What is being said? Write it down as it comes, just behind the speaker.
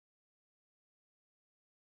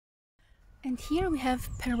And here we have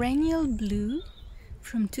Perennial Blue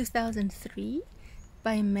from 2003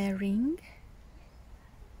 by Mehring.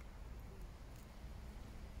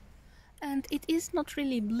 And it is not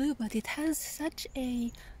really blue, but it has such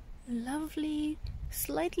a lovely,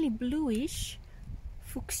 slightly bluish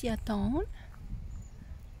fuchsia tone.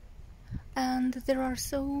 And there are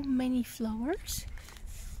so many flowers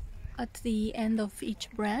at the end of each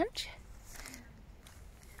branch.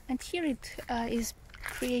 And here it is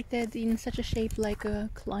created in such a shape like a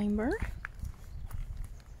climber.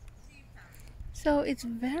 So it's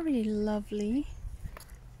very lovely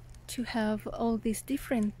to have all these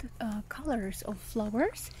different colors of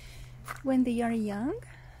flowers. When they are young,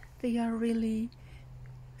 they are really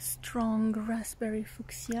strong raspberry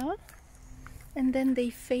fuchsia, and then they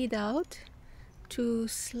fade out to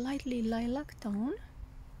slightly lilac tone.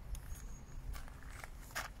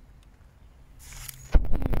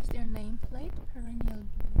 Here's their nameplate, Perennial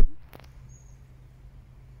Blue.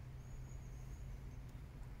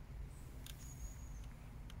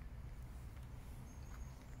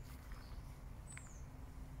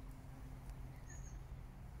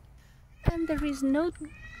 And there is no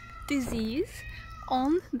disease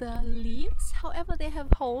on the leaves, however they have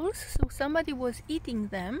holes, so somebody was eating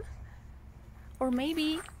them, or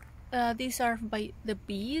maybe these are by the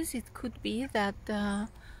bees. It could be that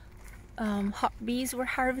bees were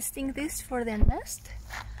harvesting this for their nest.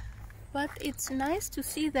 But it's nice to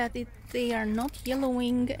see that they are not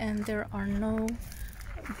yellowing and there are no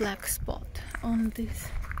black spot on this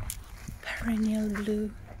Perennial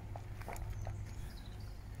Blue.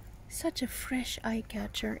 Such a fresh eye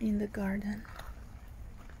catcher in the garden.